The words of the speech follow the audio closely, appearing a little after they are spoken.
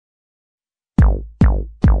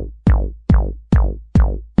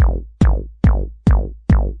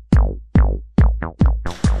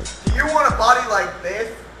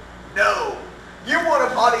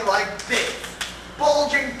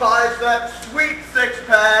bicep, sweet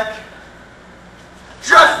six-pack,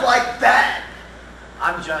 just like that.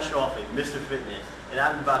 I'm Josh Rolfe, Mr. Fitness, and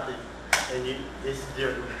I'm about to, this is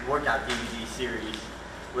the workout DVD series.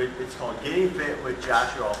 It's called Getting Fit with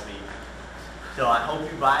Josh Rolfe. So I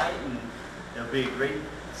hope you buy it, and it'll be a great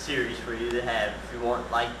series for you to have if you want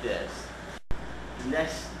like this.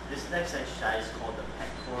 This next exercise is called the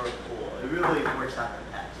pectoral pull. It really works out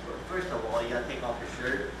the pecs. But first of all, you gotta take off your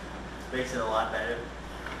shirt. Makes it a lot better.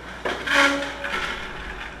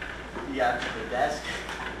 You got to the desk.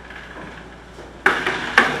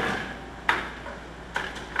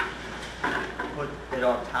 Put it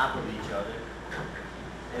on top of each other,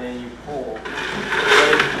 and then you pull.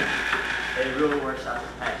 It really works out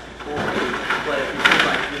the pecs. You pull, but if you do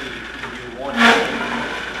like me, you can do one hand.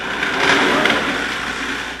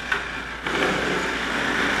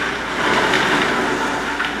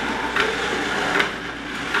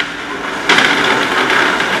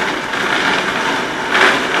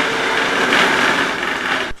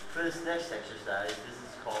 This next exercise, this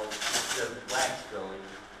is called the wax filling,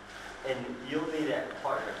 and you'll need a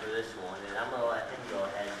partner for this one, and I'm going to let him go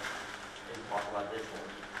ahead and talk about this one.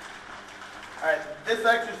 Alright, this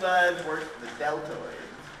exercise works the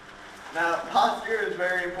deltoids. Now, posture is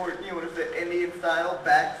very important. You want to sit Indian style,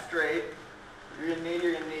 back straight. You're going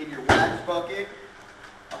to need your wax bucket,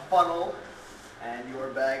 a funnel, and your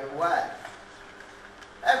bag of wax.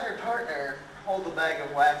 Have your partner hold the bag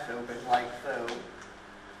of wax open like so.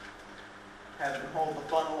 Have them hold the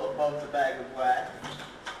funnel above the bag of wax.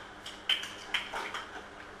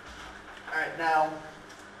 Alright, now,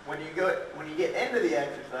 when you get into the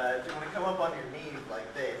exercise, you want to come up on your knees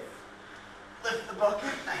like this. Lift the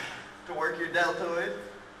bucket to work your deltoids.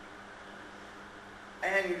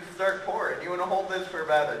 And you start pouring. You want to hold this for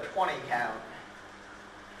about a 20 count.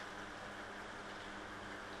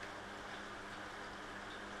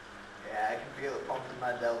 Yeah, I can feel it pumping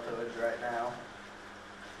my deltoids right now.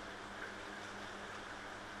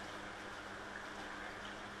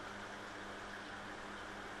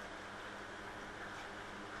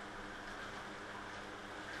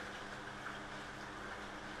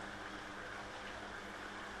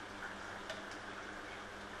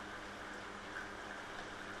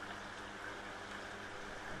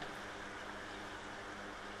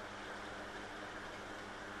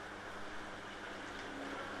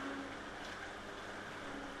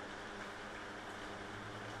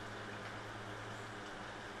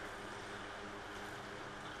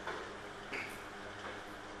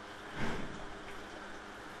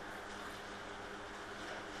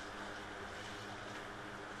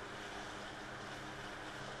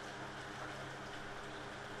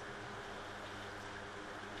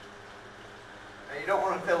 You don't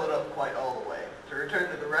want to fill it up quite all the way. To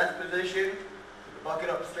return to the rest position, put the bucket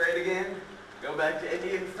up straight again, go back to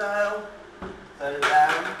Indian style, set it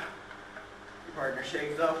down, your partner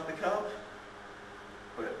shakes off the cup,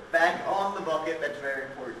 put it back on the bucket, that's very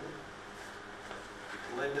important.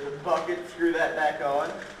 Lid to the bucket, screw that back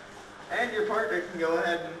on, and your partner can go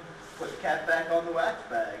ahead and put the cap back on the wax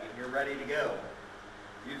bag, and you're ready to go.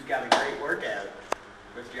 You just got a great workout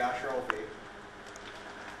with Josh Rolfe.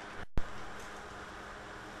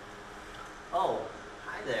 Oh,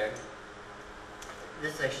 hi there.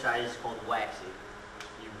 This exercise is called waxing.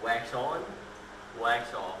 You wax on,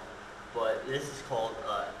 wax off. But this is called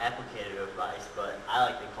applicator device, but I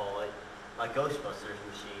like to call it my Ghostbusters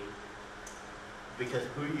machine. Because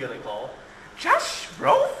who are you going to call? Josh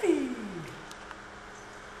Rolfe!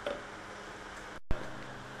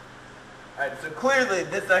 Alright, so clearly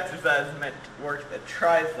this exercise is meant to work the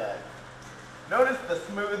triceps. Notice the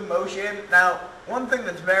smooth motion. Now, one thing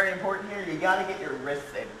that's very important here, you got to get your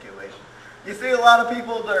wrists into it. You see a lot of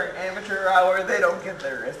people during amateur hour, they don't get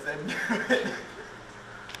their wrists into it.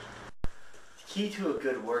 The key to a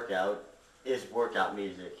good workout is workout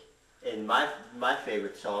music. And my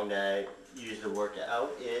favorite song that I use to work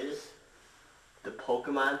out is the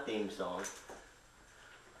Pokemon theme song.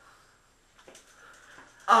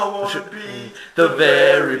 I want to be the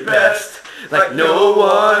very best, like no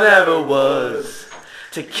one ever was.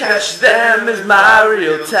 To catch them is my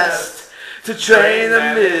real test, to train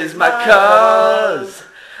them is my cause.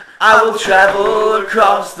 I will travel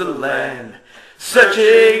across the land,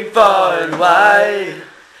 searching far and wide,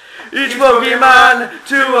 each Pokemon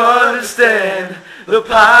to understand the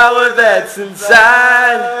power that's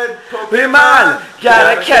inside. Pokemon,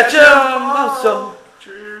 gotta catch 'em, oh so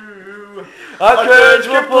true. Our courage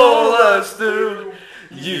will pull us through.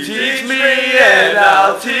 You teach me and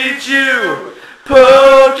I'll teach you.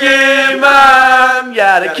 Pokemon,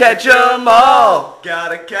 gotta catch 'em all.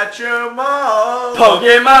 Gotta catch 'em all.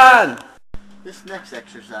 Pokemon. This next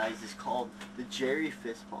exercise is called the Jerry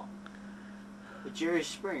Fist Pump. With Jerry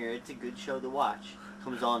Springer, it's a good show to watch.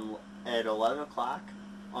 Comes on at 11 o'clock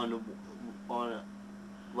on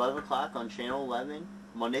 11 o'clock on Channel 11,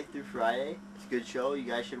 Monday through Friday. It's a good show. You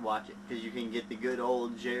guys should watch it because you can get the good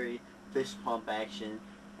old Jerry Fist Pump action.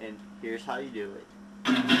 And here's how you do it.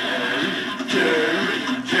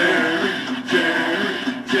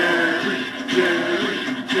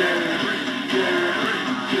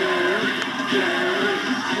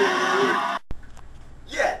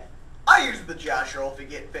 Yeah, I use the Josh Rolfe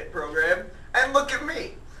Get Fit program, and look at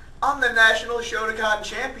me. I'm the national Shotokan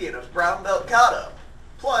champion of brown belt kata.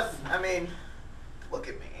 Plus, I mean, look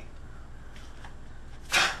at me.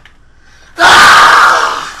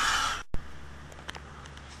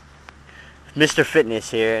 Mr.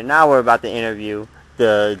 Fitness here, and now we're about to interview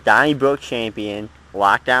the Donnybrook champion,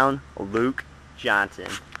 Lockdown Luke Johnson.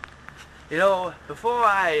 You know, before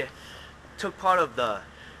I took part of the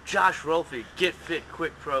Josh Rolfe Get Fit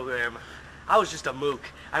Quick program, I was just a mook.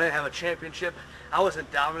 I didn't have a championship. I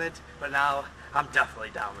wasn't dominant, but now I'm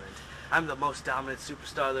definitely dominant. I'm the most dominant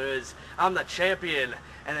superstar there is. I'm the champion,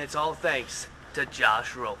 and it's all thanks to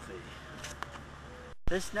Josh Rolfe.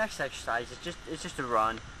 This next exercise is just a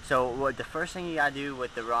run. So the first thing you gotta do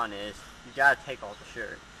with the run is you gotta take off the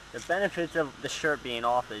shirt. The benefits of the shirt being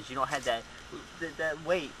off is you don't have that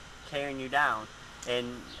weight carrying you down,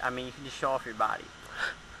 and I mean you can just show off your body.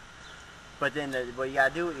 But then what you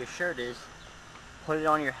gotta do with your shirt is put it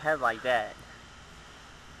on your head like that.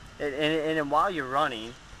 And then while you're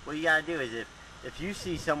running, what you gotta do is if you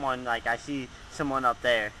see someone, like I see someone up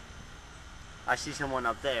there.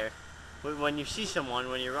 When you see someone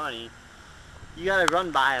when you're running, you gotta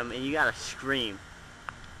run by them and you gotta scream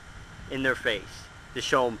in their face to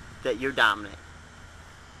show them that you're dominant.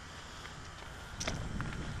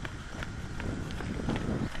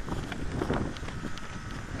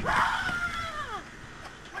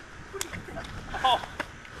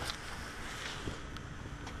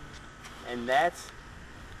 And that's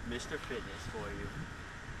Mr. Fitness for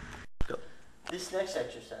you. This next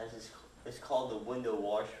exercise is called the window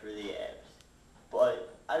wash for the abs.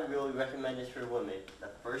 But I really recommend this for women. The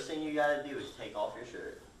first thing you gotta do is take off your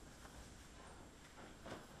shirt.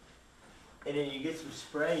 And then you get some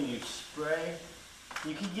spray and you spray.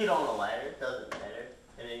 You can get on a ladder, it doesn't matter.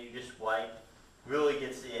 And then you just wipe. Really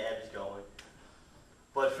gets the abs going.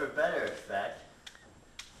 But for better effect,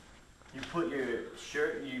 you put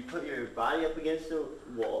your body up against the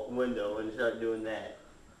window and start doing that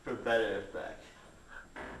for better effect.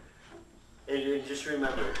 And just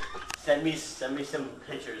remember, send me some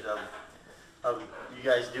pictures of you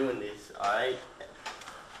guys doing this, alright?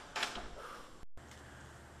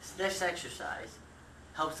 This next exercise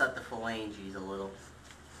helps out the phalanges a little.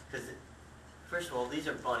 Because, first of all, these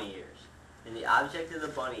are bunny ears. And the object of the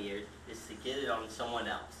bunny ears is to get it on someone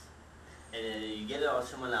else. And then you get it on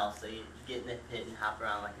someone else, they get in the pit and hop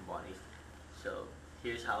around like a bunny. So,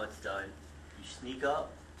 here's how it's done. You sneak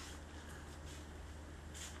up.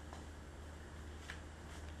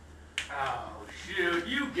 Oh, shoot,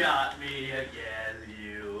 you got me again,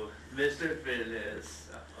 you, Mr. Fitness.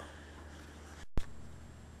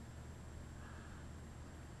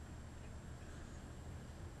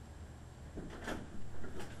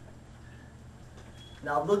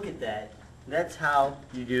 Now look at that. That's how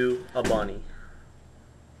you do a bunny.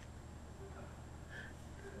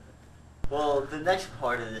 Well, the next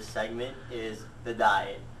part of this segment is the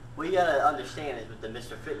diet. What you gotta understand is with the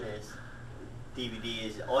Mr. Fitness DVD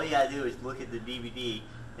is all you gotta do is look at the DVD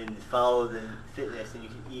and follow the fitness and you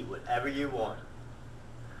can eat whatever you want.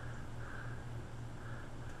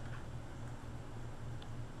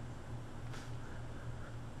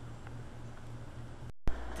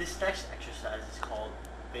 This next exercise is called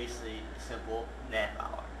basically a simple nap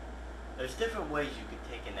hour. There's different ways you can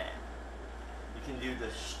take a nap. You can do the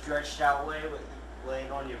stretched out way with laying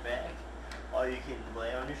on your back, or you can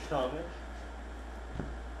lay on your stomach,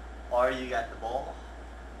 or you got the ball.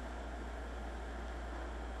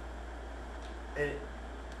 And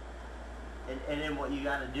then what you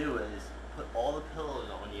gotta do is put all the pillows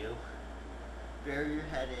on you, bury your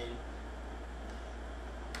head in,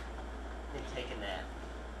 and take a nap.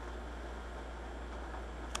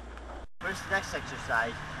 For this next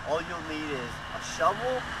exercise, all you'll need is a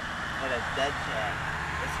shovel and a dead cat.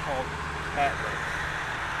 It's called cat race.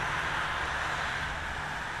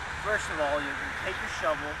 First of all, you can take your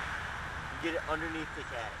shovel and get it underneath the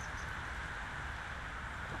cat.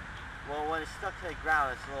 Well, when it's stuck to the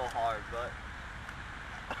ground, it's a little hard, but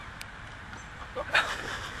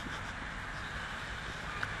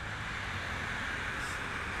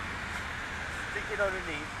stick it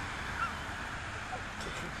underneath.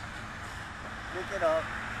 Look it up,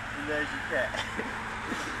 and there's your cat.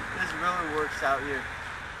 This really works out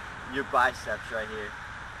your biceps right here.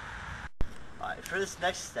 Alright, for this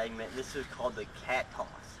next segment, this is called the cat toss.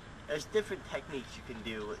 There's different techniques you can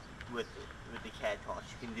do with the cat toss.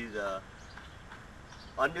 You can do the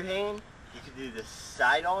underhand, you can do the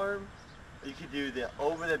sidearm, you can do the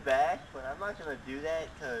over the back, but I'm not going to do that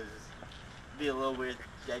because it'd be a little weird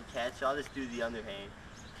dead cat, so I'll just do the underhand.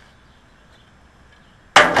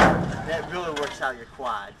 That really works out your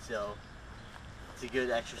quad, so it's a good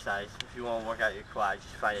exercise. If you want to work out your quad,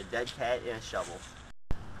 just find a dead cat and a shovel.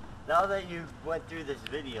 Now that you went through this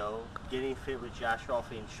video, Getting Fit with Josh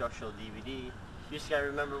Rolfe instructional DVD, you just gotta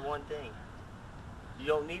remember one thing. You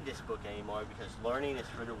don't need this book anymore because learning is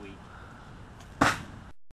for the weak.